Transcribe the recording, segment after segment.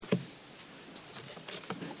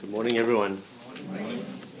Morning, everyone.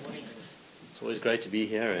 It's always great to be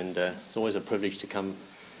here, and it's always a privilege to come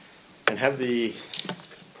and have the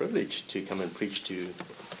privilege to come and preach to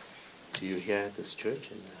you here at this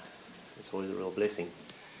church, and it's always a real blessing.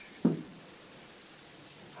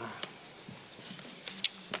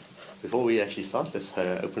 Before we actually start, let's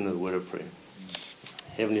open with a word of prayer.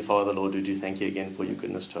 Heavenly Father, Lord, we do thank you again for your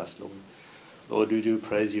goodness to us, Lord. Lord, we do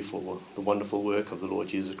praise you for the wonderful work of the Lord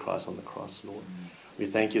Jesus Christ on the cross, Lord. We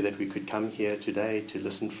thank you that we could come here today to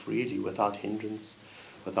listen freely, without hindrance,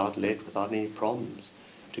 without any problems,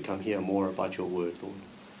 to come hear more about your word, Lord.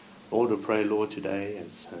 Lord, we pray, Lord, today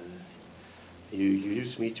as you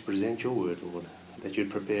use me to present your word, Lord, that you'd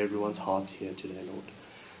prepare everyone's heart here today, Lord.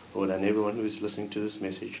 Lord, and everyone who is listening to this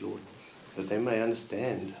message, Lord, that they may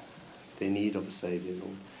understand their need of a Savior,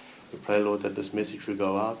 Lord. We pray, Lord, that this message will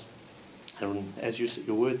go out, and as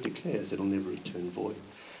your word declares, it will never return void.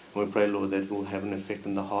 And we pray, Lord, that it will have an effect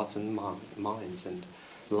in the hearts and minds and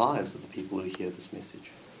lives of the people who hear this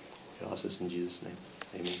message. We ask this in Jesus' name.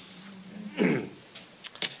 Amen.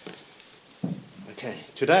 Okay,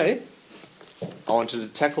 today I wanted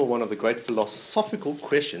to tackle one of the great philosophical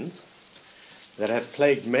questions that have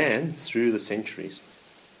plagued man through the centuries.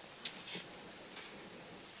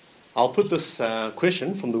 I'll put this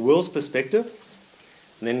question from the world's perspective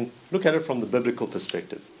and then look at it from the biblical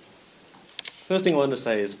perspective. First thing I want to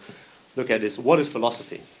say is, what is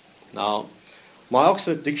philosophy? Now, my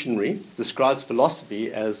Oxford Dictionary describes philosophy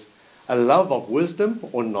as a love of wisdom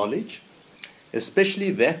or knowledge, especially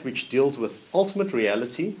that which deals with ultimate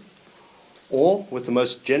reality or with the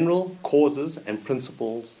most general causes and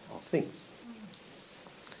principles of things.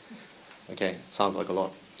 Okay, sounds like a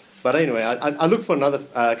lot. But anyway, I looked for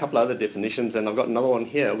a couple other definitions, and I've got another one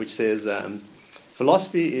here which says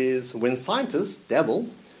philosophy is when scientists dabble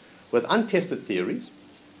with untested theories,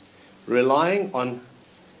 relying on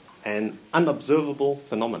an unobservable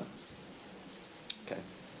phenomena. Okay,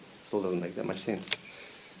 still doesn't make that much sense.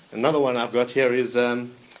 Another one I've got here is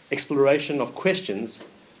exploration of questions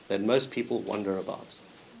that most people wonder about.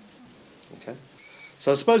 Okay,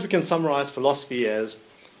 so I suppose we can summarize philosophy as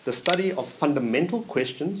the study of fundamental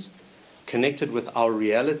questions connected with our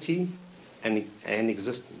reality and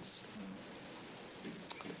existence.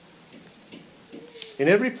 In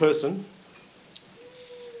every person,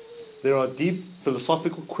 there are deep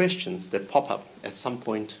philosophical questions that pop up at some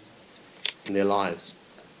point in their lives.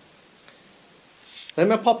 They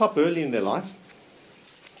may pop up early in their life,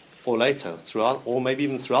 or later, or maybe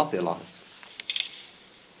even throughout their lives.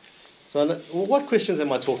 So what questions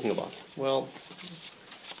am I talking about? Well,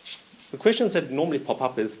 the questions that normally pop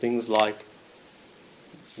up is things like,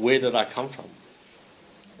 where did I come from?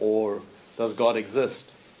 Or, does God exist?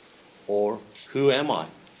 Or, who am I?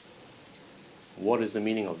 What is the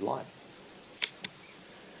meaning of life?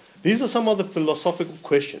 These are some of the philosophical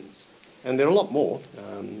questions, and there are a lot more,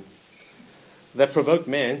 that provoke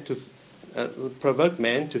man to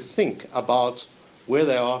think about where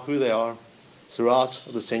they are, who they are, throughout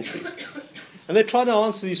the centuries. And they try to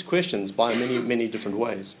answer these questions by many, many different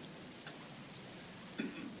ways.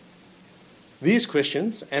 These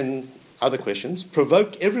questions and other questions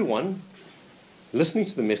provoke everyone listening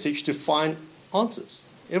to the message to find answers.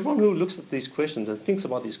 Everyone who looks at these questions and thinks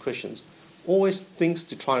about these questions always thinks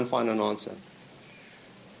to try and find an answer.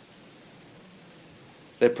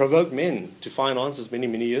 They provoked men to find answers many,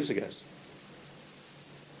 many years ago.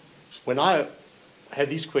 When I had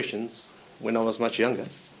these questions when I was much younger,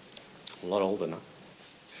 a lot older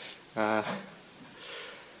now,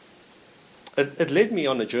 it led me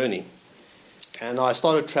on a journey, and I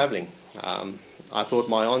started traveling. I thought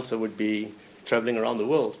my answer would be traveling around the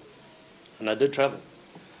world, and I did travel.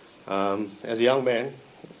 As a young man,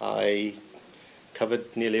 I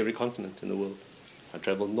covered nearly every continent in the world. I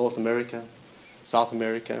traveled North America, South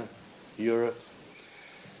America, Europe.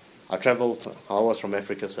 I was from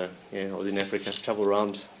Africa, so I was in Africa. I traveled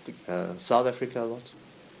around South Africa a lot.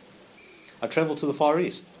 I traveled to the Far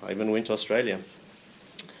East. I even went to Australia,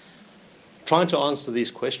 trying to answer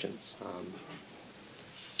these questions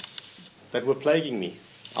that were plaguing me.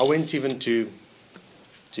 I went even to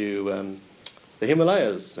the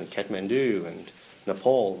Himalayas and Kathmandu and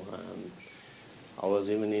Nepal. I was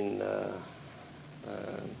even in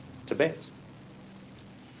Tibet.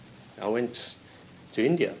 I went to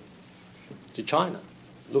India, to China,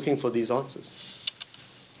 looking for these answers.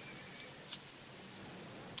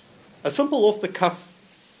 A simple off-the-cuff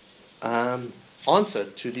answer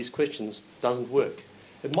to these questions doesn't work.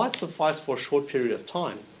 It might suffice for a short period of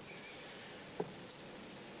time,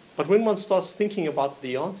 but when one starts thinking about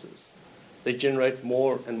the answers, they generate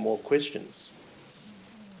more and more questions.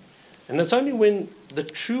 And it's only when the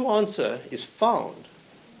true answer is found,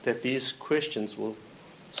 that these questions will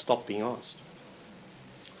stop being asked.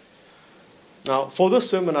 Now, for this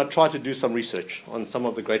sermon, I tried to do some research on some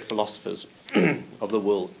of the great philosophers of the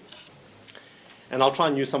world. And I'll try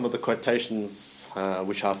and use some of the quotations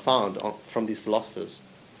which I found from these philosophers.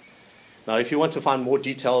 Now, if you want to find more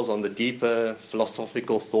details on the deeper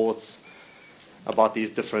philosophical thoughts about these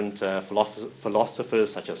different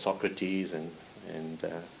philosophers, such as Socrates and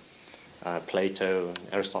Plato and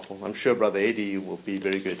Aristotle, I'm sure Brother Eddie will be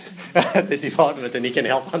very good at the department, and he can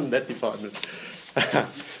help on that department.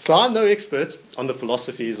 So I'm no expert on the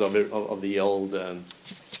philosophies of the old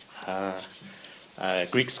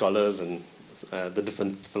Greek scholars and the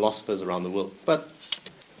different philosophers around the world. But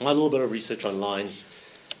my little bit of research online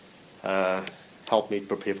helped me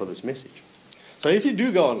prepare for this message. So if you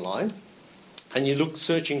do go online and you look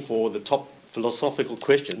searching for the top philosophical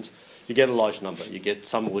questions, you get a large number. You get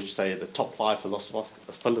some which say the top 5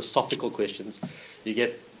 philosophical questions. You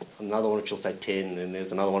get another one which will say 10, and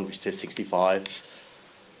there's another one which says 65.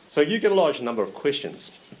 So you get a large number of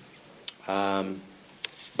questions.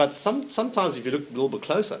 But sometimes if you look a little bit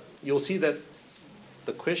closer, you'll see that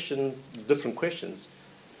the different questions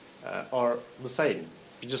are the same.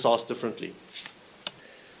 You just ask differently.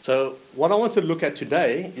 So what I want to look at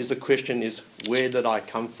today is the question is, where did I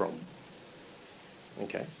come from?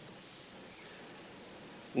 Okay.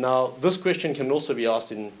 Now, this question can also be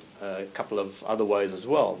asked in a couple of other ways as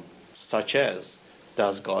well, such as,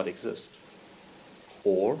 does God exist?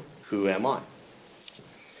 Or, who am I?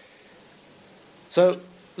 So,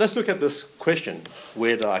 let's look at this question,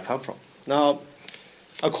 where did I come from? Now,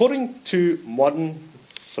 according to modern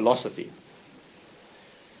philosophy,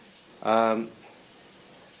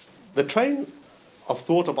 the train of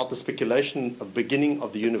thought about the speculation of beginning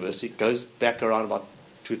of the universe, it goes back around about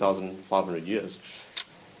 2,500 years.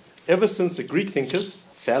 Ever since the Greek thinkers,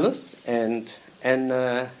 Thales and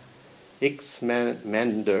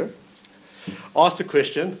Anaximander, asked the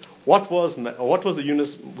question, what was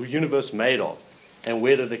the universe made of, and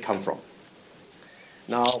where did it come from?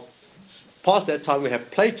 Now, past that time we have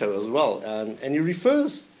Plato as well, and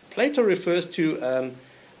Plato refers to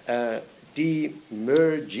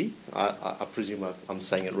demiurgy. I presume I'm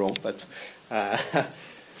saying it wrong, but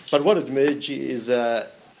what a demiurgy is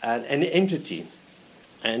an entity.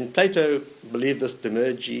 And Plato believed this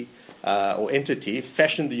demiurgy or entity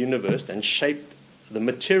fashioned the universe and shaped the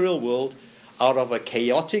material world out of a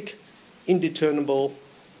chaotic, indeterminable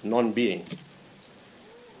non-being.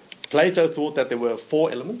 Plato thought that there were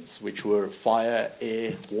 4 elements, which were fire,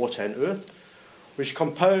 air, water, and earth, which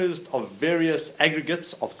composed of various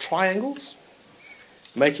aggregates of triangles,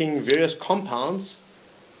 making various compounds,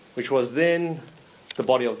 which was then the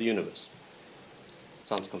body of the universe.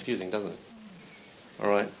 Sounds confusing, doesn't it? All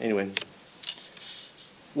right. Anyway,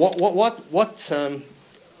 what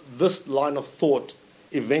this line of thought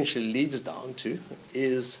eventually leads down to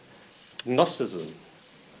is Gnosticism.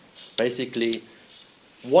 Basically,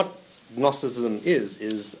 what Gnosticism is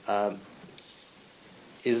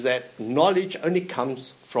that knowledge only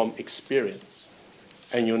comes from experience,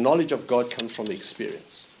 and your knowledge of God comes from the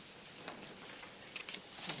experience.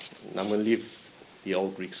 And I'm going to leave the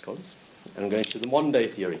old Greek scholars, and I'm going to the modern day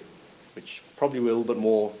theory, which probably we're a little bit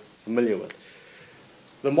more familiar with.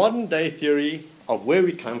 The modern day theory of where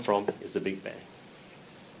we come from is the Big Bang.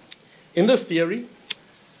 In this theory,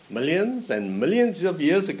 millions and millions of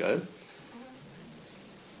years ago,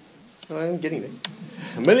 I'm getting there,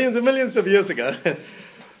 millions and millions of years ago,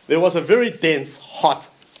 there was a very dense, hot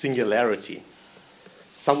singularity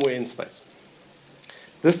somewhere in space.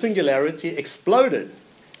 This singularity exploded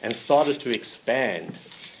and started to expand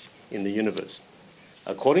in the universe.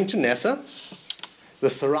 According to NASA, the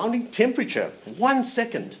surrounding temperature, 1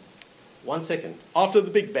 second after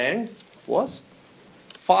the Big Bang was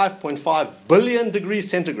 5.5 billion degrees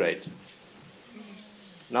centigrade.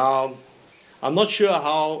 Now, I'm not sure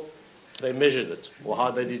how they measured it or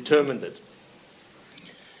how they determined it.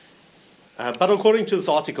 But according to this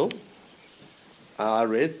article I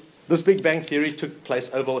read, this Big Bang theory took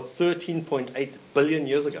place over 13.8 billion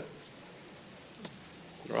years ago.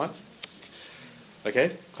 Right?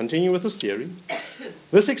 Okay, continue with this theory.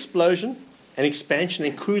 This explosion and expansion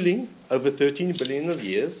and cooling over 13 billion of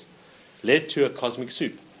years led to a cosmic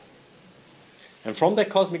soup. And from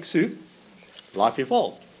that cosmic soup, life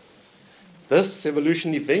evolved. This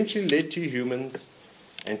evolution eventually led to humans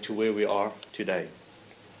and to where we are today.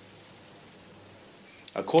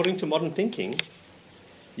 According to modern thinking,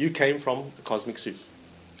 you came from a cosmic soup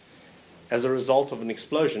as a result of an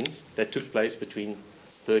explosion that took place between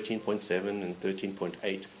 13.7 and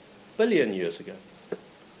 13.8 billion years ago.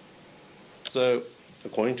 So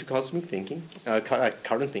according to cosmic thinking,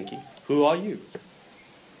 current thinking, who are you?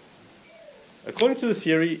 According to the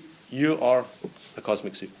theory, you are a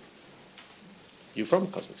cosmic soup. You're from a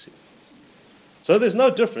cosmic soup. So there's no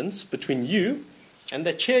difference between you and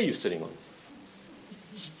that chair you're sitting on.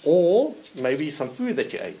 Or maybe some food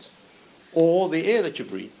that you ate. Or the air that you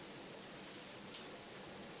breathe.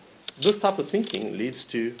 This type of thinking leads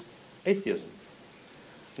to atheism.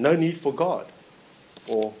 No need for God.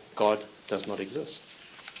 Or God does not exist.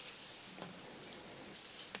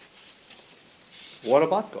 What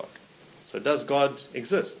about God? So does God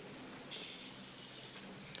exist?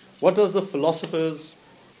 What does the philosophers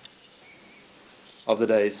of the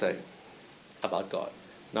day say about God?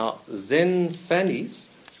 Now, Xenophanes,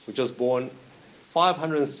 which was born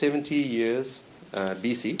 570 years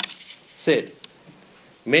BC, said,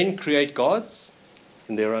 men create gods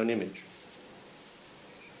in their own image.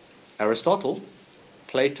 Aristotle,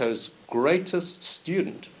 Plato's greatest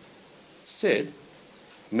student, said,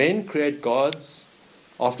 men create gods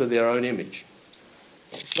after their own image,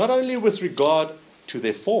 not only with regard to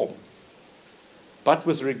their form, but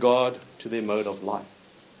with regard to their mode of life.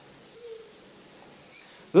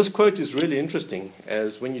 This quote is really interesting,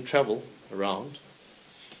 as when you travel around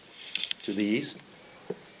to the east,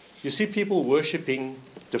 you see people worshipping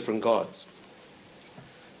different gods.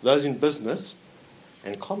 Those in business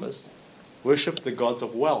and commerce worship the gods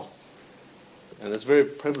of wealth, and that's very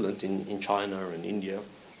prevalent in China and India.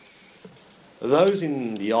 Those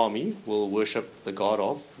in the army will worship the god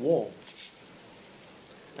of war.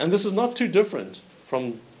 And this is not too different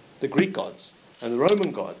from the Greek gods and the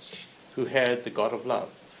Roman gods, who had the god of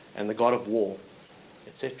love and the god of war,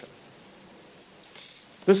 etc.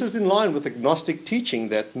 This is in line with the Gnostic teaching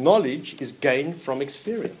that knowledge is gained from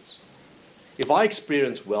experience. If I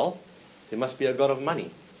experience wealth, there must be a god of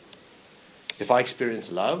money. If I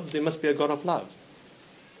experience love, there must be a god of love.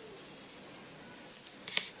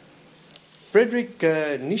 Friedrich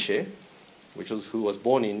Nietzsche, who was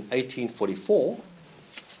born in 1844,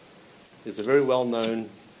 is a very well-known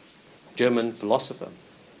German philosopher.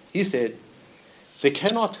 He said, there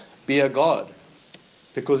cannot be a God,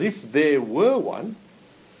 because if there were one,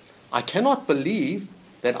 I cannot believe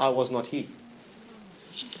that I was not he.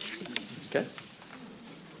 Okay?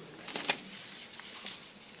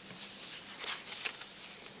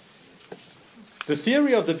 The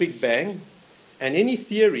theory of the Big Bang, and any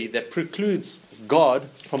theory that precludes God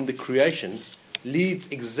from the creation,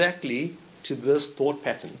 leads exactly to this thought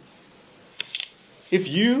pattern. If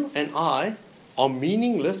you and I are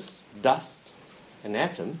meaningless dust and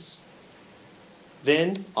atoms,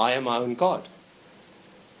 then I am my own God.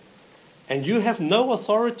 And you have no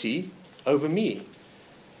authority over me,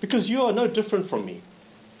 because you are no different from me.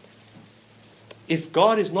 If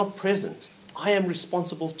God is not present, I am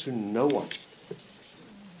responsible to no one.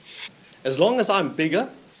 As long as I'm bigger,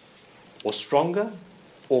 or stronger,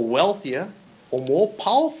 or wealthier, or more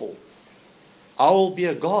powerful, I will be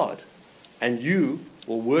a God, and you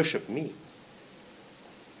will worship me.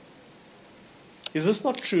 Is this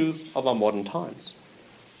not true of our modern times?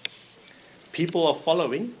 People are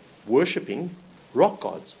following, worshipping rock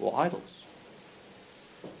gods or idols.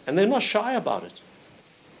 And they're not shy about it.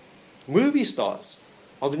 Movie stars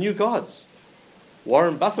are the new gods.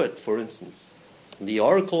 Warren Buffett, for instance, the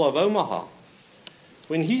Oracle of Omaha.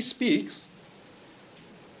 When he speaks,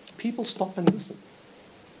 people stop and listen.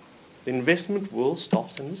 The investment world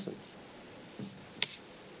stops and listens.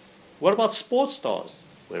 What about sports stars?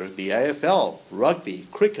 Whether it be AFL, rugby,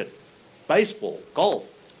 cricket, baseball, golf.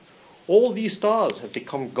 All these stars have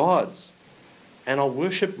become gods and are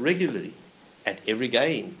worshipped regularly at every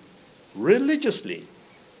game, religiously,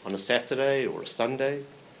 on a Saturday or a Sunday.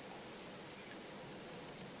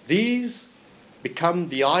 These become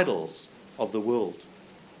the idols of the world.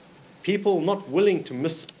 People not willing to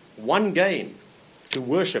miss one game to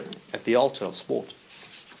worship at the altar of sport.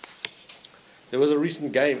 There was a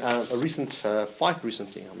recent fight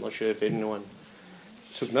recently. I'm not sure if anyone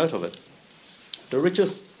took note of it. The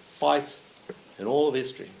richest fight in all of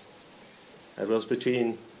history. It was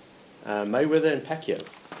between Mayweather and Pacquiao.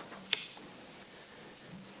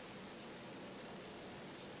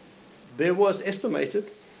 There was estimated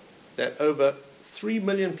that over 3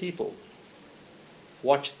 million people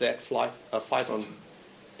watched that fight on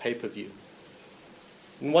pay-per-view.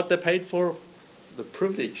 And what they paid for the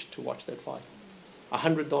privilege to watch that fight,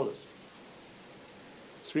 $100.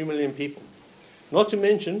 3 million people. Not to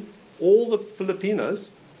mention all the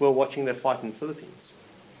Filipinos who were watching that fight in the Philippines.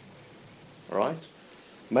 All right?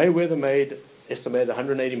 Mayweather made estimated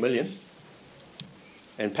 180 million,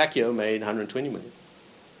 and Pacquiao made 120 million.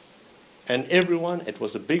 And everyone, it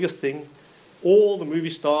was the biggest thing All the movie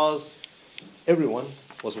stars, everyone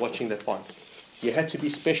was watching that fight. You had to be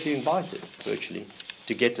specially invited, virtually,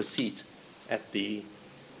 to get a seat at the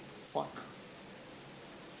fight.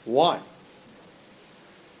 Why?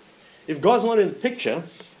 If God's not in the picture,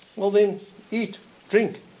 well then, eat,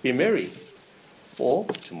 drink, be merry, for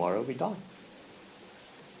tomorrow we die.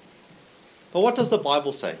 But what does the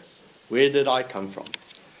Bible say? Where did I come from?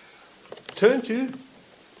 Turn to the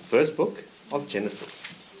first book of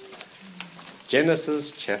Genesis.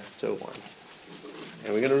 Genesis chapter 1.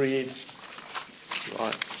 And we're going to read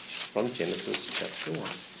right from Genesis chapter 1.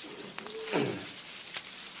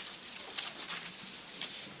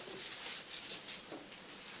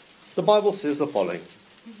 The Bible says the following.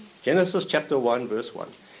 Genesis chapter 1 verse 1.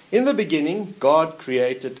 In the beginning, God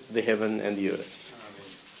created the heaven and the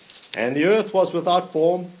earth. And the earth was without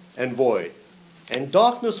form and void, and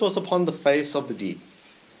darkness was upon the face of the deep.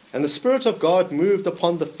 And the Spirit of God moved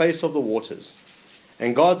upon the face of the waters.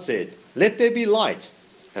 And God said, Let there be light.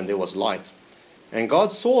 And there was light. And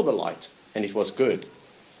God saw the light, and it was good.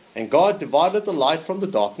 And God divided the light from the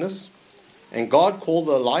darkness. And God called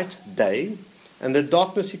the light day, and the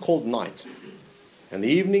darkness he called night. And the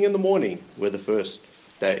evening and the morning were the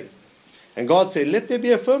first day. And God said, Let there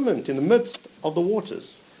be a firmament in the midst of the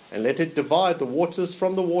waters, and let it divide the waters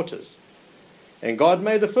from the waters. And God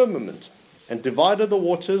made the firmament, and divided the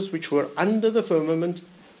waters which were under the firmament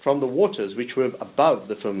from the waters which were above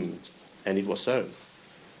the firmament. And it was so.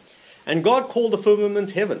 And God called the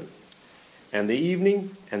firmament heaven. And the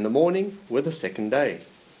evening and the morning were the second day.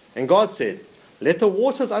 And God said, Let the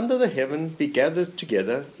waters under the heaven be gathered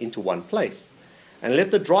together into one place, and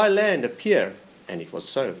let the dry land appear. And it was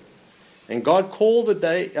so. And God called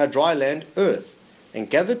the dry land earth, and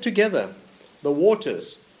gathered together the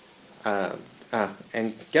waters,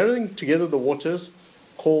 and gathering together the waters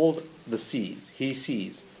called the seas, he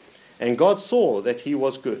seas. And God saw that he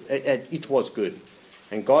was good, it was good.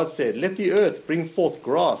 And God said, Let the earth bring forth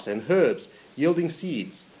grass and herbs yielding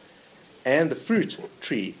seeds, and the fruit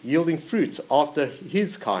tree yielding fruit after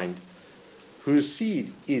his kind, whose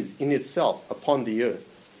seed is in itself upon the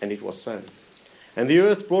earth. And it was so. And the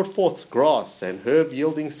earth brought forth grass and herb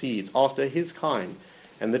yielding seeds after his kind,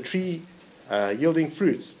 and the tree yielding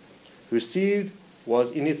fruits, whose seed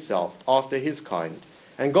was in itself after his kind.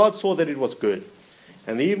 And God saw that it was good.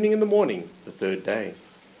 And the evening and the morning, the third day.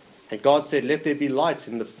 And God said, Let there be lights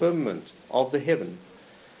in the firmament of the heaven,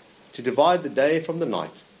 to divide the day from the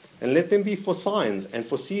night. And let them be for signs, and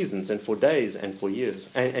for seasons, and for days, and for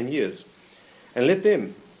years, and years. And let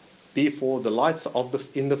them be for the lights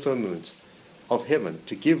in the firmament of heaven,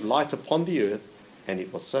 to give light upon the earth. And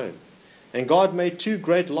it was so. And God made two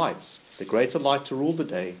great lights, the greater light to rule the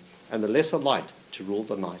day, and the lesser light to rule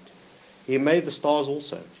the night. He made the stars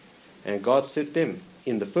also. And God set them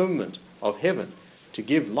in the firmament of heaven, to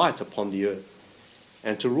give light upon the earth,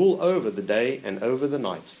 and to rule over the day and over the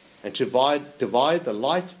night, and to divide the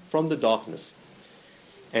light from the darkness.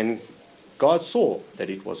 And God saw that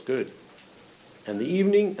it was good. And the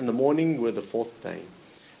evening and the morning were the fourth day.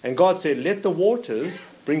 And God said, Let the waters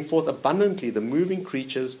bring forth abundantly the moving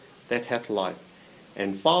creatures that hath life,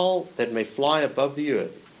 and fowl that may fly above the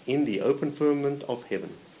earth in the open firmament of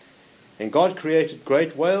heaven. And God created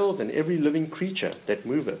great whales and every living creature that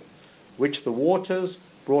moveth, which the waters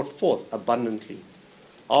brought forth abundantly,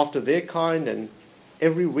 after their kind, and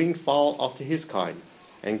every winged fowl after his kind.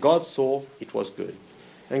 And God saw it was good.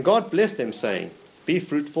 And God blessed them, saying, Be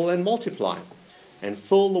fruitful and multiply, and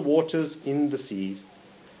fill the waters in the seas,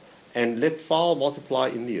 and let fowl multiply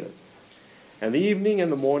in the earth. And the evening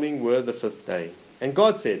and the morning were the fifth day. And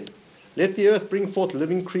God said, Let the earth bring forth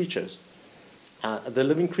living creatures, the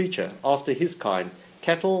living creature after his kind,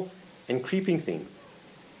 cattle and creeping things,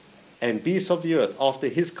 and beasts of the earth after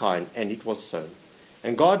his kind. And it was so.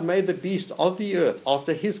 And God made the beast of the earth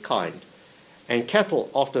after his kind, and cattle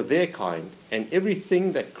after their kind, and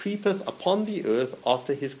everything that creepeth upon the earth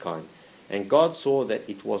after his kind. And God saw that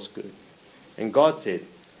it was good. And God said,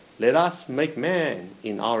 Let us make man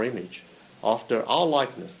in our image, after our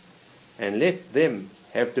likeness, and let them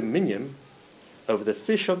have dominion over the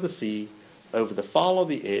fish of the sea, over the fowl of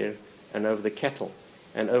the air, and over the cattle,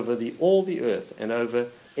 and over all the earth, and over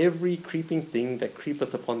every creeping thing that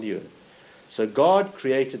creepeth upon the earth. So God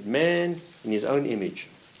created man in his own image.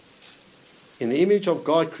 In the image of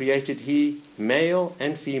God created he, male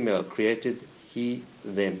and female created he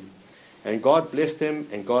them. And God blessed them,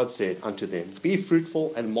 and God said unto them, Be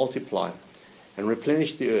fruitful and multiply, and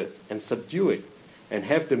replenish the earth, and subdue it, and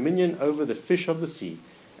have dominion over the fish of the sea,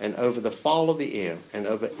 and over the fowl of the air, and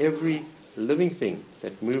over every living thing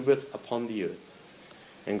that moveth upon the earth.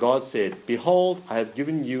 And God said, Behold, I have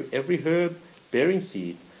given you every herb bearing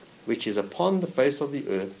seed, which is upon the face of the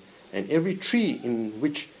earth, and every tree in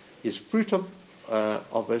which is fruit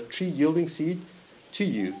of a tree yielding seed, to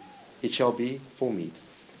you it shall be for meat.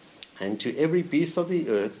 And to every beast of the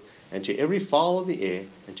earth, and to every fowl of the air,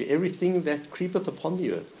 and to everything that creepeth upon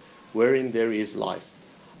the earth, wherein there is life,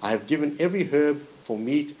 I have given every herb for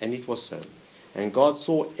meat, and it was so. And God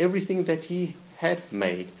saw everything that he had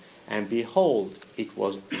made, and behold, it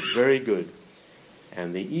was very good.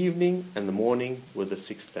 And the evening and the morning were the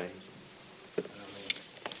sixth day.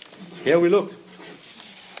 Here we look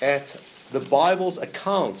at the Bible's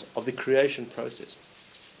account of the creation process.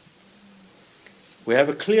 We have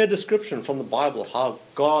a clear description from the Bible how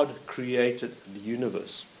God created the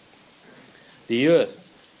universe, the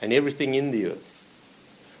earth, and everything in the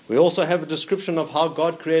earth. We also have a description of how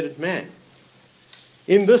God created man.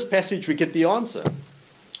 In this passage we get the answer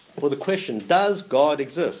for the question, does God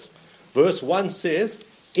exist? Verse 1 says,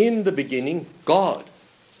 in the beginning, God.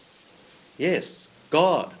 Yes,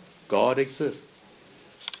 God. God exists.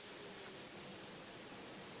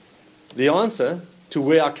 The answer to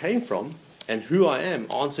where I came from and who I am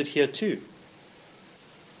answered here too.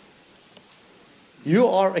 You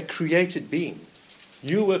are a created being.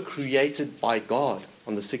 You were created by God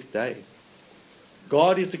on the sixth day.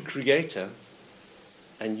 God is the creator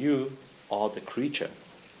and you are the creature.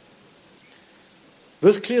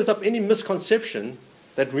 This clears up any misconception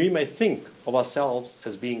that we may think of ourselves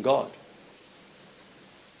as being God.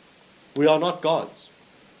 We are not gods.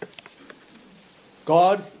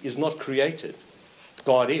 God is not created.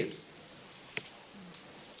 God is.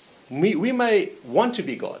 We may want to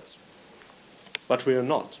be gods, but we are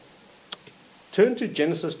not. Turn to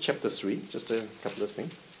Genesis chapter 3, just a couple of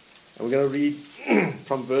things. And we're going to read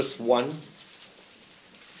from verse 1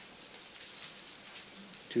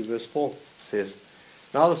 to verse 4. It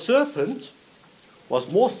says, Now the serpent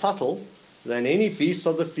was more subtle than any beast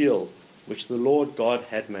of the field which the Lord God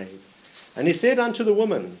had made. And he said unto the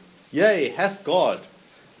woman, Yea, hath God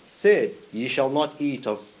said, Ye shall not eat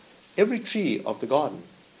of every tree of the garden?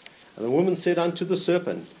 And the woman said unto the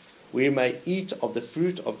serpent, We may eat of the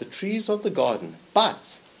fruit of the trees of the garden,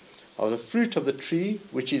 but of the fruit of the tree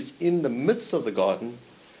which is in the midst of the garden,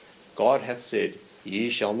 God hath said, Ye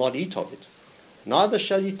shall not eat of it, neither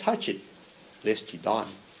shall ye touch it, lest ye die.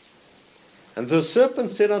 And the serpent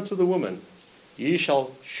said unto the woman, Ye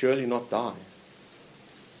shall surely not die.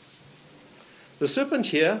 The serpent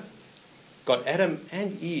here got Adam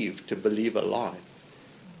and Eve to believe a lie,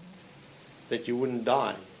 that you wouldn't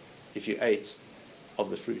die if you ate of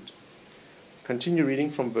the fruit. Continue reading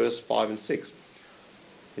from verse 5 and 6.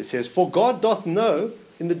 It says, For God doth know,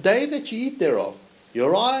 in the day that ye eat thereof,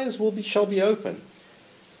 your eyes shall be open,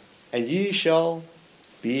 and ye shall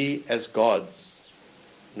be as gods,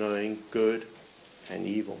 knowing good and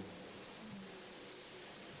evil.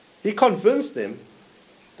 He convinced them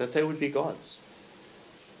that they would be gods,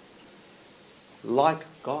 like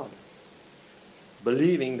God,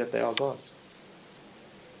 believing that they are gods.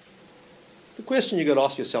 The question you've got to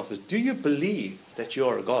ask yourself is, do you believe that you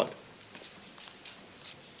are a God?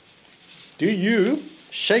 Do you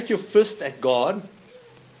shake your fist at God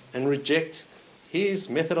and reject his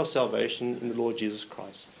method of salvation in the Lord Jesus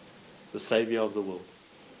Christ, the Savior of the world?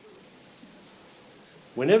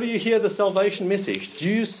 Whenever you hear the salvation message, do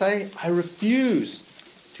you say, I refuse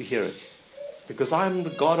to hear it because I am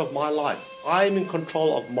the God of my life. I am in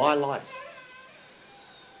control of my life.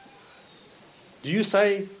 Do you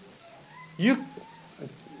say,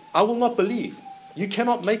 I will not believe. You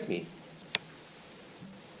cannot make me.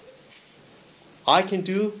 I can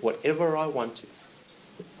do whatever I want to,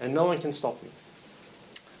 and no one can stop me.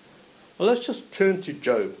 Well, let's just turn to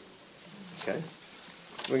Job. Okay?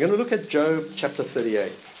 We're going to look at Job chapter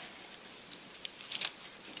 38.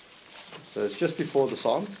 So it's just before the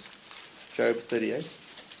Psalms, Job 38.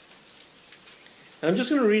 And I'm just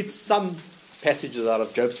going to read some passages out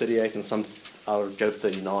of Job 38 and some out of Job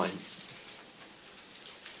 39.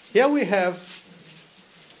 Here we have,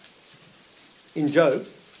 in Job,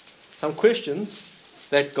 some questions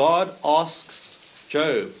that God asks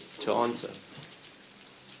Job to answer.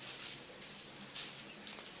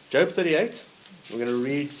 Job 38, we're going to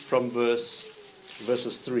read from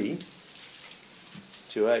verses 3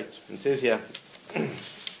 to 8. It says here,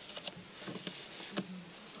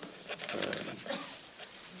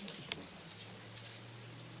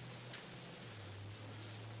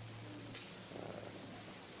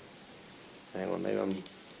 hang on, maybe I'm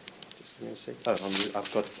just give me a sec. Oh,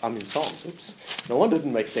 I'm in Psalms. Oops. No wonder it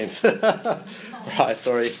didn't make sense. Right,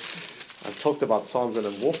 sorry. I talked about Psalms and I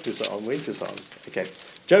went to Psalms. Okay.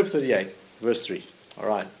 Job 38, verse 3. All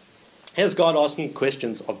right. Here's God asking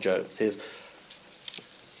questions of Job. It says,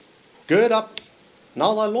 gird up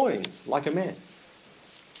now thy loins like a man,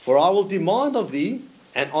 for I will demand of thee,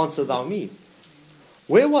 and answer thou me.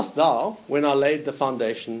 Where wast thou when I laid the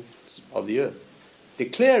foundations of the earth?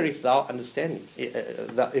 Declare if thou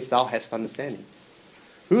hast understanding.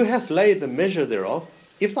 Who hath laid the measure thereof,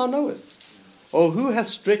 if thou knowest? Or who hath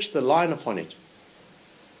stretched the line upon it?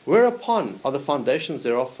 Whereupon are the foundations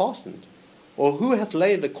thereof fastened? Or who hath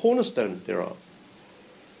laid the cornerstone thereof?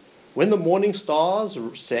 When the morning stars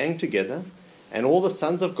sang together, and all the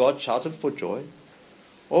sons of God shouted for joy?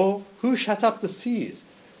 Or who shut up the seas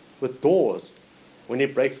with doors when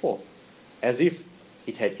it brake forth, as if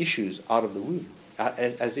it had issues out of the womb,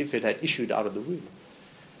 as if it had issued out of the womb?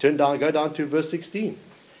 Go down to verse 16.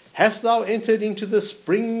 Hast thou entered into the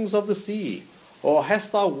springs of the sea, or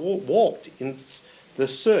hast thou walked in the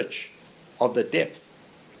search of the depth?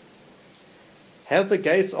 Have the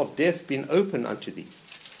gates of death been opened unto thee?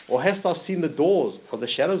 Or hast thou seen the doors of the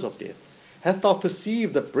shadows of death? Hast thou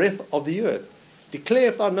perceived the breadth of the earth? Declare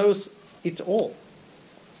if thou knowest it all.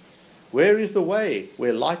 Where is the way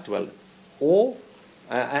where light dwelleth?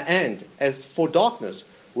 And as for darkness,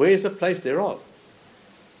 where is the place thereof?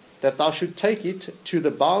 That thou should take it to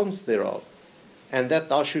the bounds thereof, and that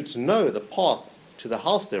thou shouldst know the path to the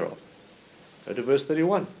house thereof. Go to verse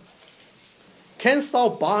 31. Canst thou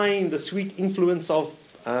bind the sweet influence of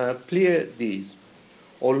Pleiades,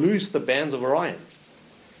 or loose the bands of Orion?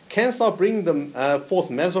 Canst thou bring forth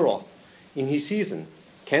Mazzaroth in his season?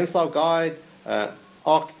 Canst thou guide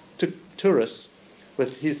Arcturus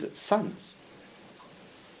with his sons?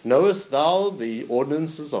 Knowest thou the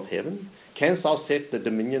ordinances of heaven? Canst thou set the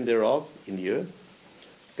dominion thereof in the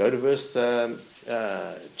earth? Go to verse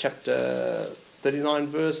chapter 39,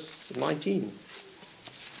 verse 19.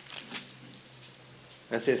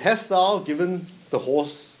 And it says, Hast thou given the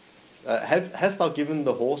horse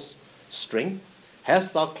strength?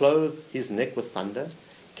 Hast thou clothed his neck with thunder?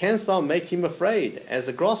 Canst thou make him afraid as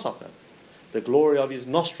a grasshopper? The glory of his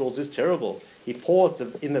nostrils is terrible. He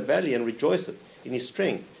poureth in the valley and rejoiceth in his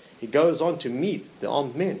strength. He goes on to meet the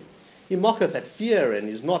armed men. He mocketh at fear and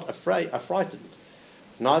is not affrighted.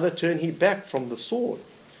 Neither turn he back from the sword.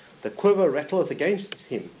 The quiver rattleth against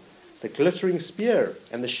him, the glittering spear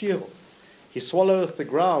and the shield. He swalloweth the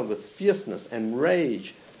ground with fierceness and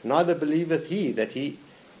rage. Neither believeth he that it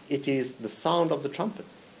is the sound of the trumpet.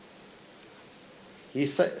 He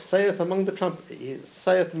saith among the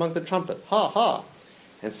trumpet, Ha, ha,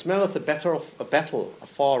 and smelleth a battle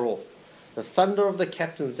afar off, the thunder of the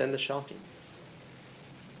captains and the shouting.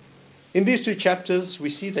 In these two chapters, we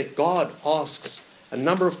see that God asks a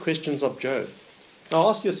number of questions of Job. Now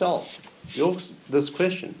ask yourself this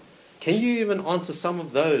question. Can you even answer some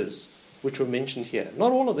of those which were mentioned here?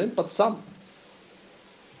 Not all of them, but some.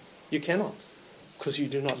 You cannot, because you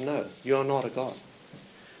do not know. You are not a God.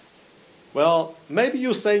 Well, maybe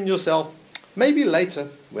you're saying to yourself, maybe later,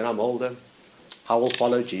 when I'm older, I will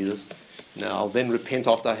follow Jesus. I'll then repent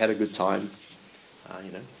after I had a good time.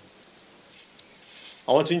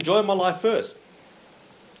 I want to enjoy my life first.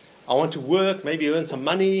 I want to work, maybe earn some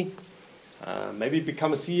money, maybe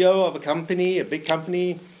become a CEO of a company, a big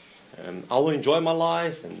company. I will enjoy my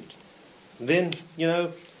life, and then,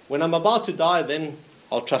 when I'm about to die, then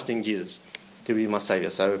I'll trust in Jesus to be my Savior.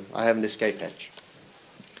 So I have an escape hatch.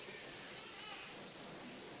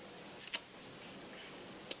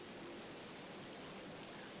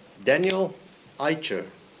 Daniel Eicher,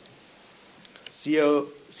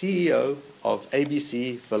 CEO of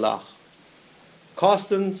ABC Villach.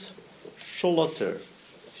 Carsten Scholotter,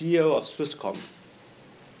 CEO of Swisscom.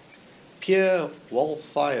 Pierre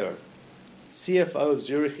Wolfire, CFO of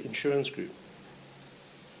Zurich Insurance Group.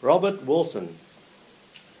 Robert Wilson,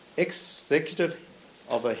 executive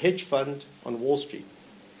of a hedge fund on Wall Street.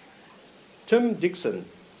 Tim Dixon,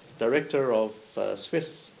 director of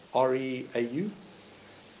Swiss REAU.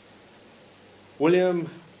 William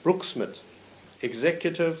Brooksmith,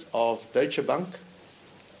 executive of Deutsche Bank.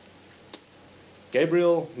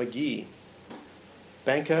 Gabriel McGee,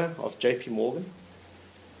 banker of JP Morgan.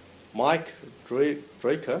 Mike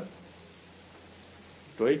Droiker,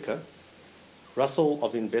 Russell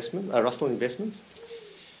Investments,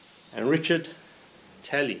 and Richard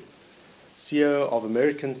Talley, CEO of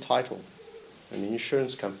American Title, an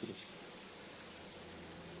insurance company.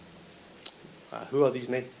 Who are these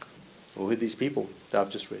men? Or who are these people that I've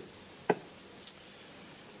just read?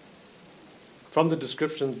 From the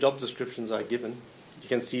job descriptions I've given, you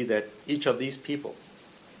can see that each of these people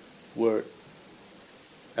were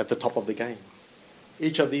at the top of the game.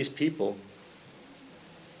 Each of these people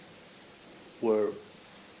were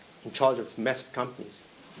in charge of massive companies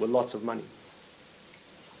with lots of money.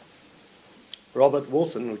 Robert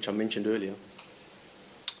Wilson, which I mentioned earlier,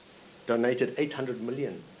 donated $800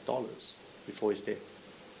 million before his death.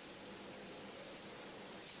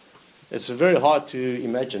 It's very hard to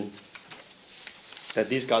imagine that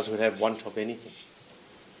these guys would have want of anything.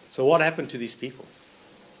 So what happened to these people?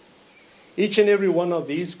 Each and every one of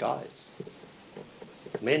these guys,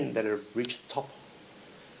 men that have reached the top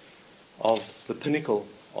of the pinnacle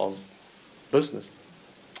of business,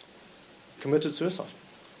 committed suicide.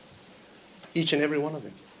 Each and every one of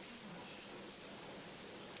them.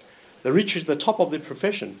 They reached the top of their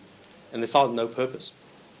profession and they found no purpose.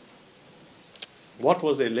 What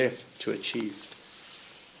was there left to achieve?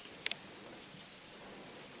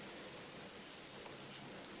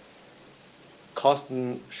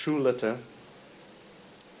 Carsten Schulleiter,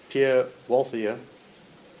 Pierre Walthier,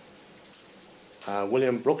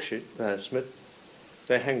 William Smith,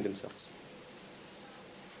 they hanged themselves.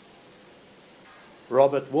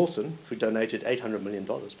 Robert Wilson, who donated $800 million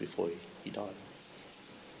before he died,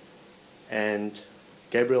 and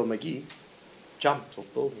Gabriel McGee jumped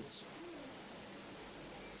off buildings.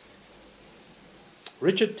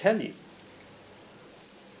 Richard Talley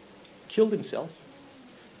killed himself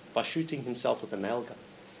by shooting himself with a nail gun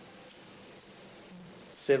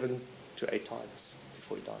 7 to 8 times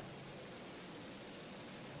before he died.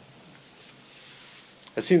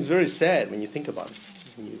 It seems very sad when you think about it,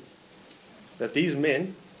 that these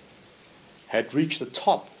men had reached the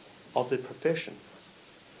top of their profession.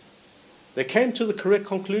 They came to the correct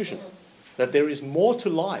conclusion that there is more to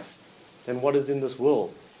life than what is in this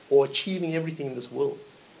world, or achieving everything in this world.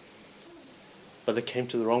 But they came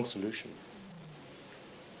to the wrong solution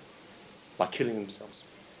by killing themselves.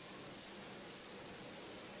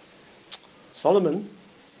 Solomon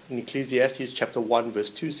in Ecclesiastes chapter 1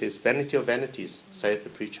 verse 2 says, "Vanity of vanities, saith the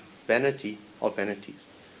preacher, vanity of vanities,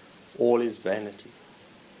 all is vanity."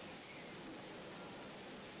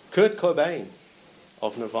 Kurt Cobain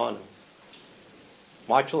of Nirvana,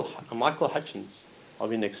 Michael Hutchins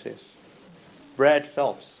of INXS, Brad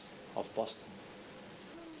Phelps of Boston.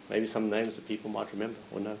 Maybe some names that people might remember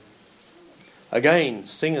or know. Again,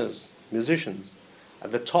 singers, musicians,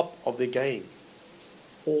 at the top of their game,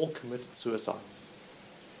 all committed suicide.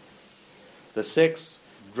 The sex,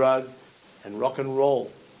 drug, and rock and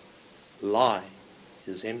roll lie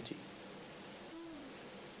is empty.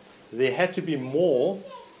 There had to be more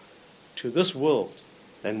to this world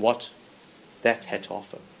than what that had to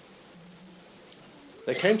offer.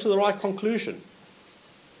 They came to the right conclusion,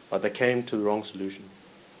 but they came to the wrong solution.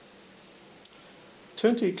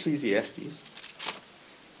 Turn to Ecclesiastes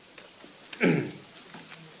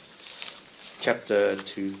chapter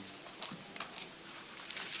 2.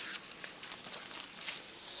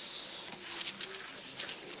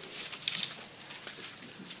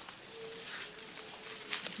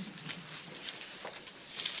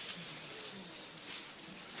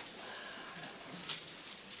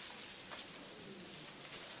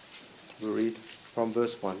 We'll read from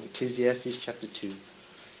verse 1. Ecclesiastes chapter 2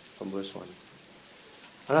 from verse 1.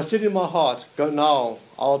 "And I said in my heart, Go now,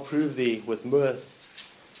 I'll prove thee with mirth.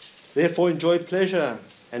 Therefore enjoy pleasure,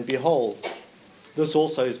 and behold, this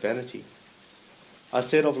also is vanity. I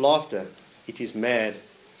said of laughter, It is mad,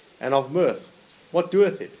 and of mirth, what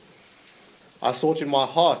doeth it? I sought in my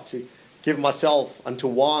heart to give myself unto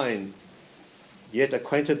wine, yet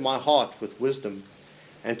acquainted my heart with wisdom,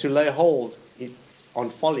 and to lay hold on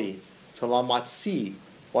folly, till I might see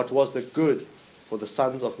what was the good for the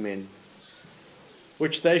sons of men,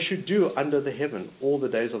 which they should do under the heaven all the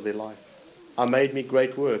days of their life. I made me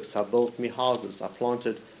great works, I built me houses, I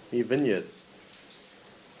planted me vineyards.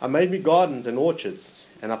 I made me gardens and orchards,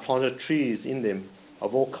 and I planted trees in them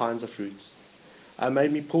of all kinds of fruits. I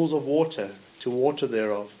made me pools of water to water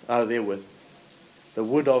therewith, the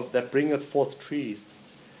wood that bringeth forth trees.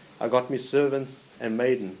 I got me servants and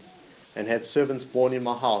maidens, and had servants born in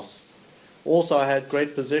my house. Also I had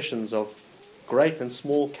great possessions of great and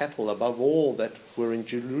small cattle above all that were in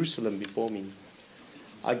Jerusalem before me.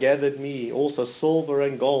 I gathered me also silver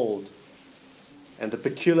and gold, and the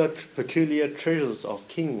peculiar treasures of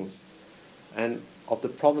kings and of the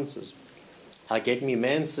provinces. I gave me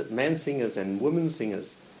man singers and women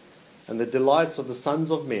singers, and the delights of the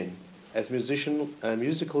sons of men as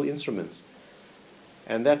musical instruments,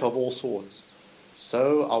 and that of all sorts.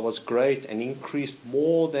 So I was great and increased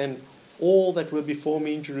more than all that were before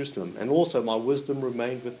me in Jerusalem, and also my wisdom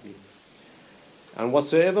remained with me. And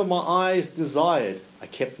whatsoever my eyes desired, I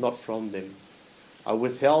kept not from them. I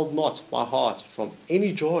withheld not my heart from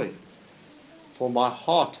any joy, for my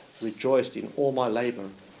heart rejoiced in all my labor.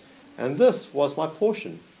 And this was my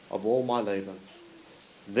portion, of all my labor.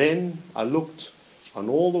 Then I looked on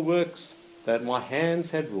all the works that my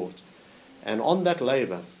hands had wrought, and on that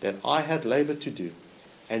labor that I had labored to do,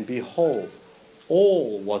 and behold,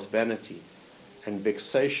 all was vanity and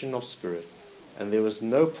vexation of spirit, and there was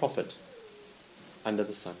no profit under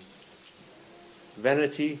the sun.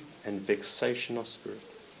 Vanity and vexation of spirit.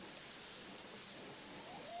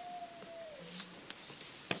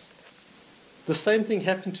 The same thing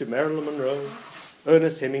happened to Marilyn Monroe,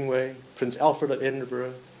 Ernest Hemingway, Prince Alfred of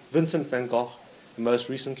Edinburgh, Vincent van Gogh, and most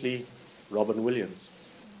recently, Robin Williams.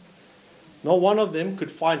 Not one of them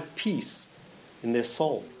could find peace in their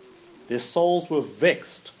soul. Their souls were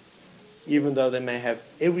vexed, even though they may have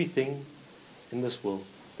everything in this world.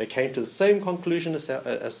 They came to the same conclusion as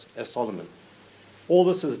Solomon. All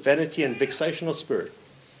this is vanity and vexation of spirit.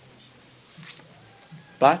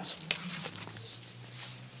 But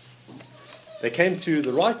they came to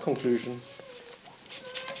the right conclusion,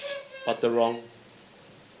 but the wrong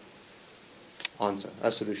answer,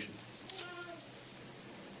 a solution.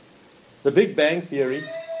 The Big Bang Theory,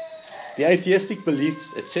 the atheistic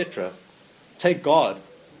beliefs, etc., take God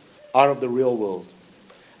out of the real world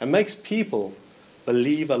and makes people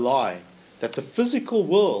believe a lie that the physical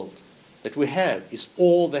world that we have is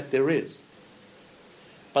all that there is.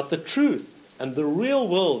 But the truth and the real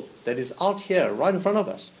world that is out here right in front of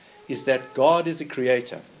us is that God is a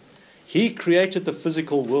creator. He created the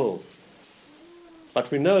physical world.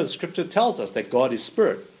 But we know Scripture tells us that God is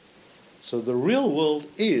spirit. So the real world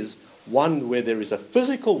is one where there is a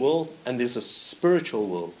physical world and there's a spiritual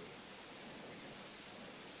world.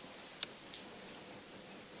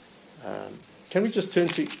 Can we just turn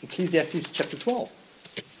to Ecclesiastes chapter 12?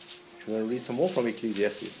 I'm going to read some more from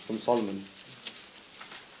Ecclesiastes, from Solomon.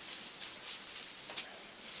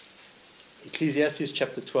 Ecclesiastes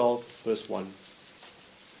chapter 12, verse 1.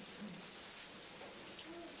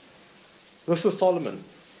 This is Solomon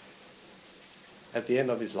at the end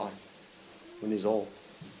of his life, when he's old.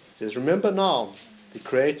 He says, "Remember now the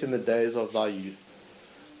Creator in the days of thy youth,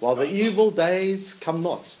 while the evil days come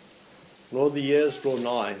not, nor the years draw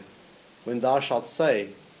nigh, when thou shalt say,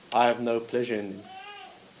 I have no pleasure in them.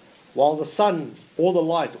 While the sun, or the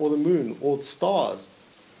light, or the moon, or the stars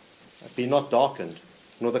be not darkened,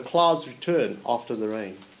 nor the clouds return after the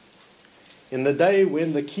rain. In the day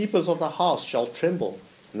when the keepers of the house shall tremble,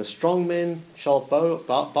 and the strong men shall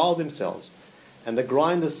bow themselves, and the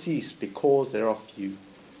grinders cease because they are few.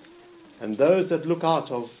 And those that look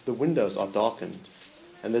out of the windows are darkened,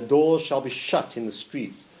 and the doors shall be shut in the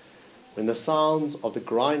streets, when the sounds of the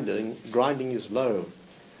grinding is low,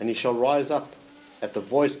 and he shall rise up at the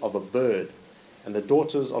voice of a bird, and the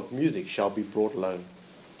daughters of music shall be brought low.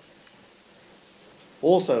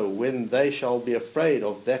 Also, when they shall be afraid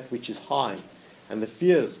of that which is high, and the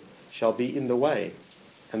fears shall be in the way,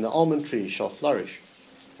 and the almond tree shall flourish,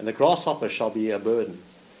 and the grasshopper shall be a burden,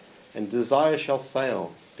 and desire shall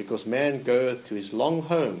fail, because man goeth to his long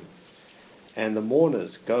home, and the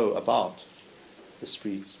mourners go about the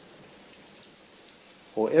streets.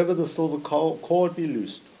 Or ever the silver cord be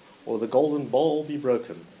loosed, or the golden bowl be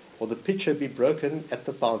broken, or the pitcher be broken at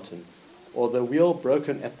the fountain, or the wheel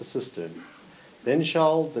broken at the cistern, then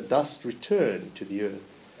shall the dust return to the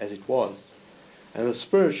earth as it was, and the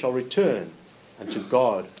spirit shall return unto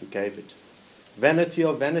God who gave it. Vanity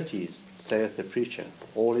of vanities, saith the preacher,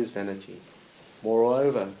 all is vanity.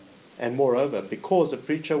 Moreover, because the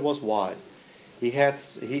preacher was wise,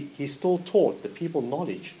 he still taught the people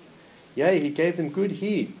knowledge. Yea, he gave them good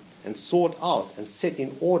heed, and sought out and set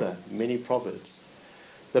in order many proverbs.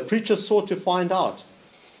 The preacher sought to find out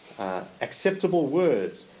acceptable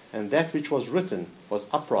words, and that which was written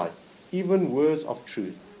was upright, even words of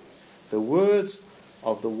truth. The words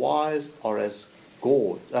of the wise are as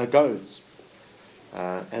goads,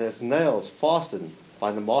 and as nails fastened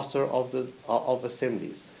by the master of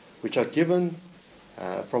assemblies, which are given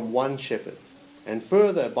from one shepherd. And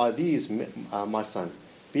further, by these, my son,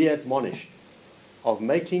 be admonished. Of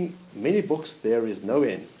making many books there is no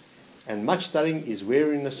end, and much studying is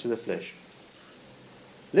weariness to the flesh.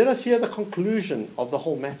 Let us hear the conclusion of the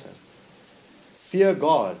whole matter. Fear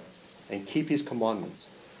God and keep his commandments,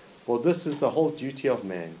 for this is the whole duty of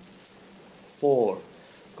man. For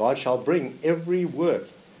God shall bring every work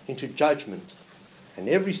into judgment, and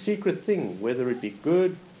every secret thing, whether it be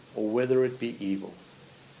good or whether it be evil.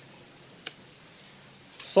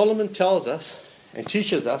 Solomon tells us and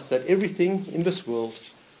teaches us that everything in this world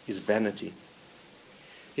is vanity.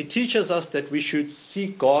 It teaches us that we should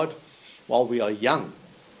seek God while we are young,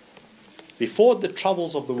 before the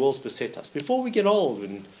troubles of the world beset us, before we get old,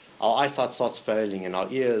 when our eyesight starts failing and our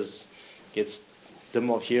ears get dim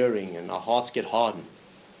of hearing and our hearts get hardened.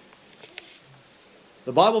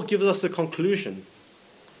 The Bible gives us the conclusion,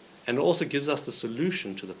 and it also gives us the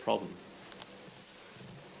solution to the problem.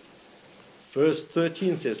 Verse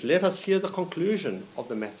 13 says, "Let us hear the conclusion of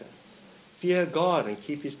the matter. Fear God and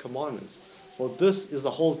keep his commandments, for this is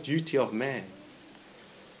the whole duty of man.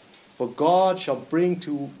 For God shall bring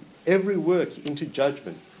to every work into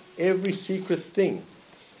judgment, every secret thing,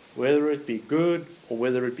 whether it be good or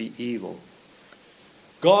whether it be evil."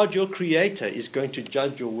 God, your Creator, is going to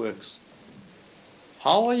judge your works.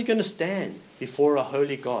 How are you going to stand before a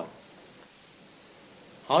holy God?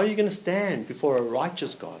 How are you going to stand before a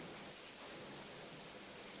righteous God?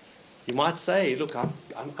 You might say, look,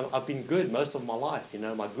 I've been good most of my life.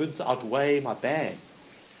 My goods outweigh my bad.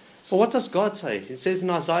 But what does God say? It says in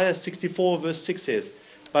Isaiah 64 verse 6 says,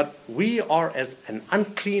 "But we are as an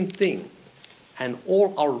unclean thing, and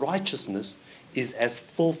all our righteousness is as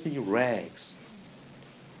filthy rags."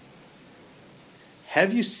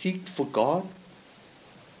 Have you sought for God?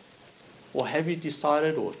 Or have you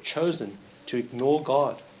decided or chosen to ignore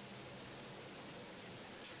God?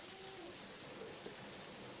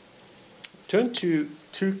 Turn to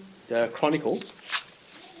 2 Chronicles.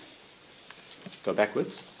 Go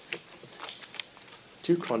backwards.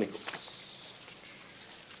 2 Chronicles.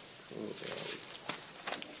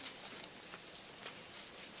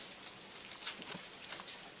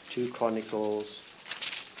 2 Chronicles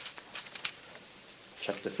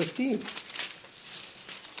chapter 15.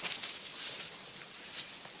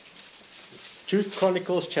 2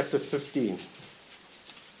 Chronicles chapter 15,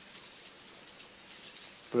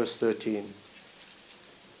 verse 13.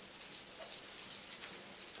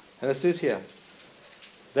 And it says here,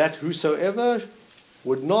 "That whosoever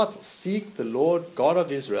would not seek the Lord God of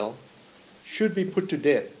Israel should be put to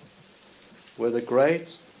death, whether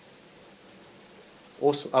great,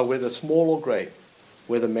 or whether small or great,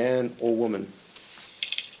 whether man or woman."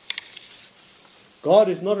 God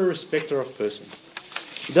is not a respecter of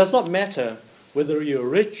persons. It does not matter whether you're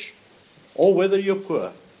rich or whether you're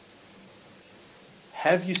poor.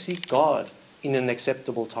 Have you sought God in an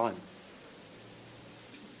acceptable time?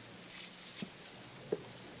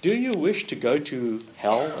 Do you wish to go to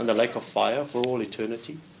hell and the lake of fire for all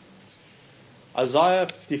eternity? Isaiah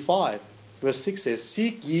 55 verse 6 says,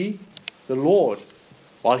 "Seek ye the Lord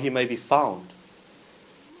while he may be found.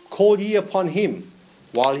 Call ye upon him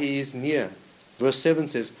while he is near." Verse 7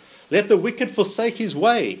 says, "Let the wicked forsake his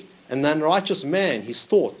way, and the unrighteous man his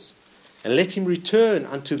thoughts, and let him return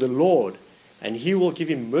unto the Lord, and he will give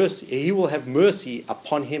him mercy. He will have mercy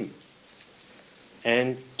upon him,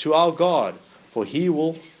 and to our God, for he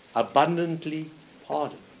will abundantly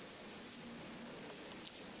pardon."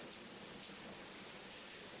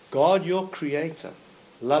 God, your Creator,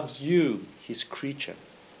 loves you, his creature.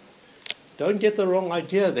 Don't get the wrong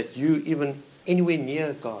idea that you even anywhere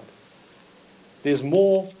near God. There's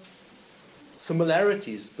more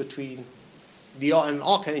similarities between an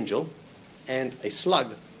archangel and a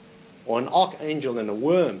slug, or an archangel and a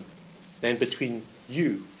worm, than between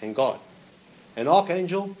you and God. An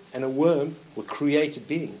archangel and a worm were created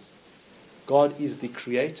beings. God is the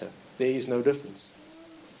Creator. There is no difference.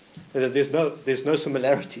 There's no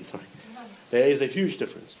similarity, sorry. There is a huge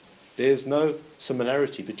difference. There's no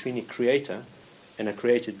similarity between a creator and a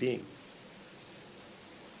created being.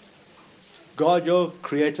 God, your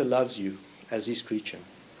Creator, loves you as his creature.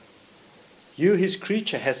 You, his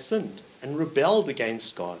creature, has sinned and rebelled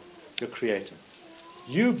against God, your Creator.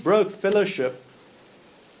 You broke fellowship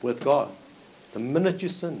with God. The minute you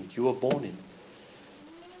sinned, you were born in.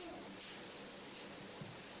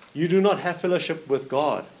 You do not have fellowship with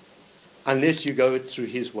God unless you go through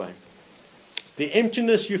his way. The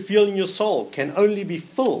emptiness you feel in your soul can only be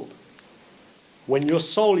filled when your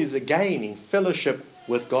soul is again in fellowship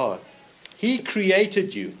with God. He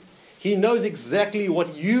created you. He knows exactly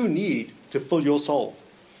what you need to fill your soul.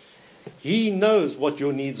 He knows what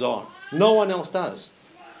your needs are. No one else does.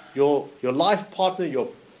 Your life partner,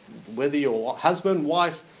 whether your husband,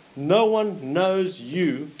 wife, no one knows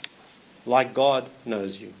you like God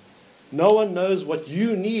knows you. No one knows what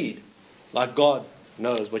you need like God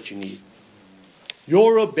knows what you need.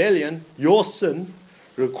 Your rebellion, your sin,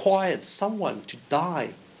 required someone to die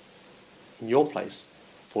in your place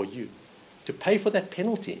for you, to pay for that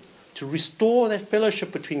penalty, to restore that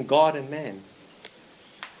fellowship between God and man.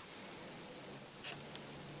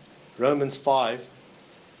 Romans 5,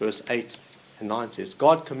 verse 8 and 9 says,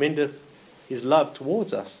 "God commendeth his love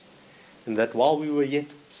towards us, in that while we were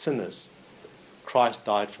yet sinners, Christ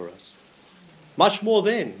died for us. Much more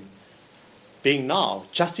then, being now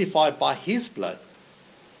justified by his blood,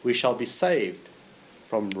 we shall be saved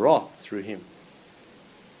from wrath through him."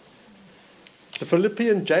 The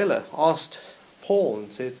Philippian jailer asked Paul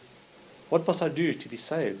and said, what must I do to be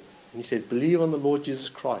saved? And he said, believe on the Lord Jesus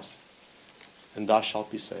Christ, and thou shalt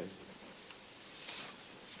be saved.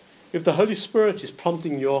 If the Holy Spirit is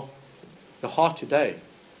prompting your heart today,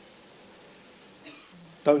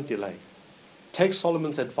 don't delay. Take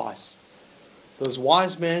Solomon's advice. The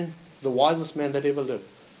wisest man that ever lived.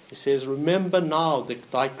 He says, remember now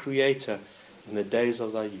thy Creator in the days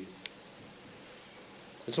of thy youth.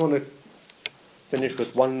 I just want to finish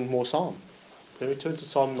with one more psalm. Let me turn to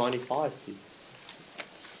Psalm 95, please.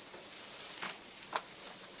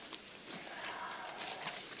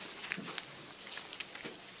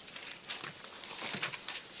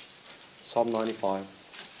 Psalm 95.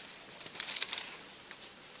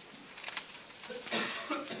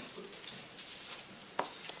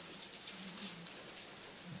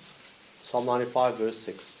 Psalm 95 verse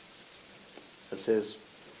 6. It says,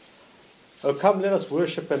 O come, let us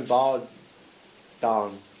worship and bow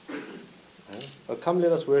down. O come,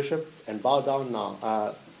 let us worship and bow down now.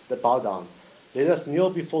 Bow down. Let us kneel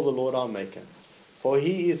before the Lord our Maker. For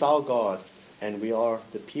he is our God, and we are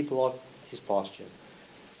the people of his pasture,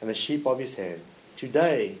 and the sheep of his hand.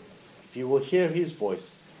 Today, if you will hear his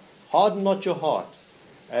voice, harden not your heart,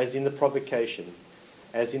 as in the provocation,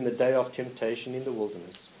 as in the day of temptation in the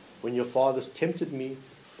wilderness, when your fathers tempted me,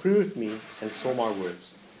 proved me, and saw my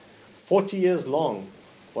works. 40 years long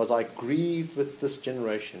was I grieved with this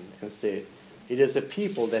generation, and said, it is a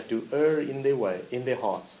people that do err in their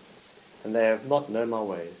hearts, and they have not known my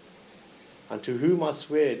ways. Unto whom I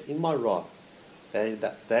swear in my wrath,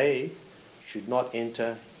 that they should not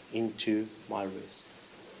enter into my rest.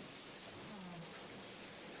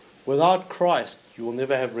 Without Christ, you will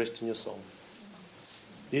never have rest in your soul.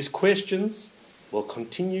 These questions will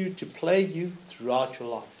continue to plague you throughout your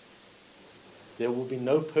life. There will be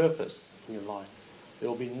no purpose in your life. There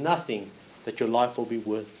will be nothing that your life will be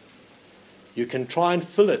worth. You can try and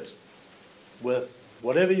fill it with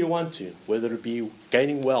whatever you want to, whether it be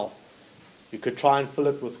gaining wealth. You could try and fill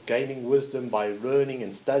it with gaining wisdom by learning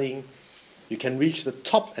and studying. You can reach the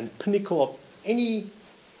top and pinnacle of any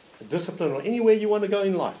discipline or anywhere you want to go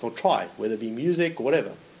in life, or try, whether it be music or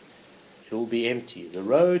whatever. It will be empty. The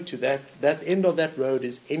road to that end of that road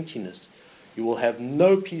is emptiness. You will have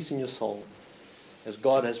no peace in your soul. As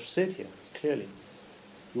God has said here, clearly.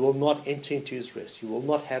 You will not enter into his rest. You will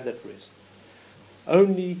not have that rest.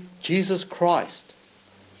 Only Jesus Christ,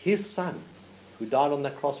 his Son, who died on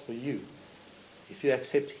that cross for you, if you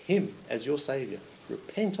accept him as your Savior,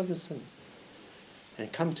 repent of your sins,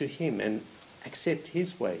 and come to him and accept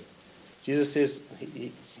his way. Jesus says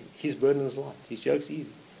his burden is light, his yoke is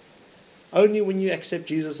easy. Only when you accept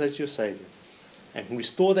Jesus as your Savior and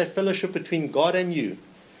restore that fellowship between God and you,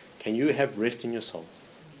 can you have rest in your soul.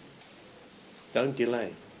 Don't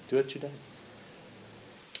delay. Do it today.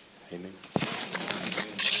 Amen.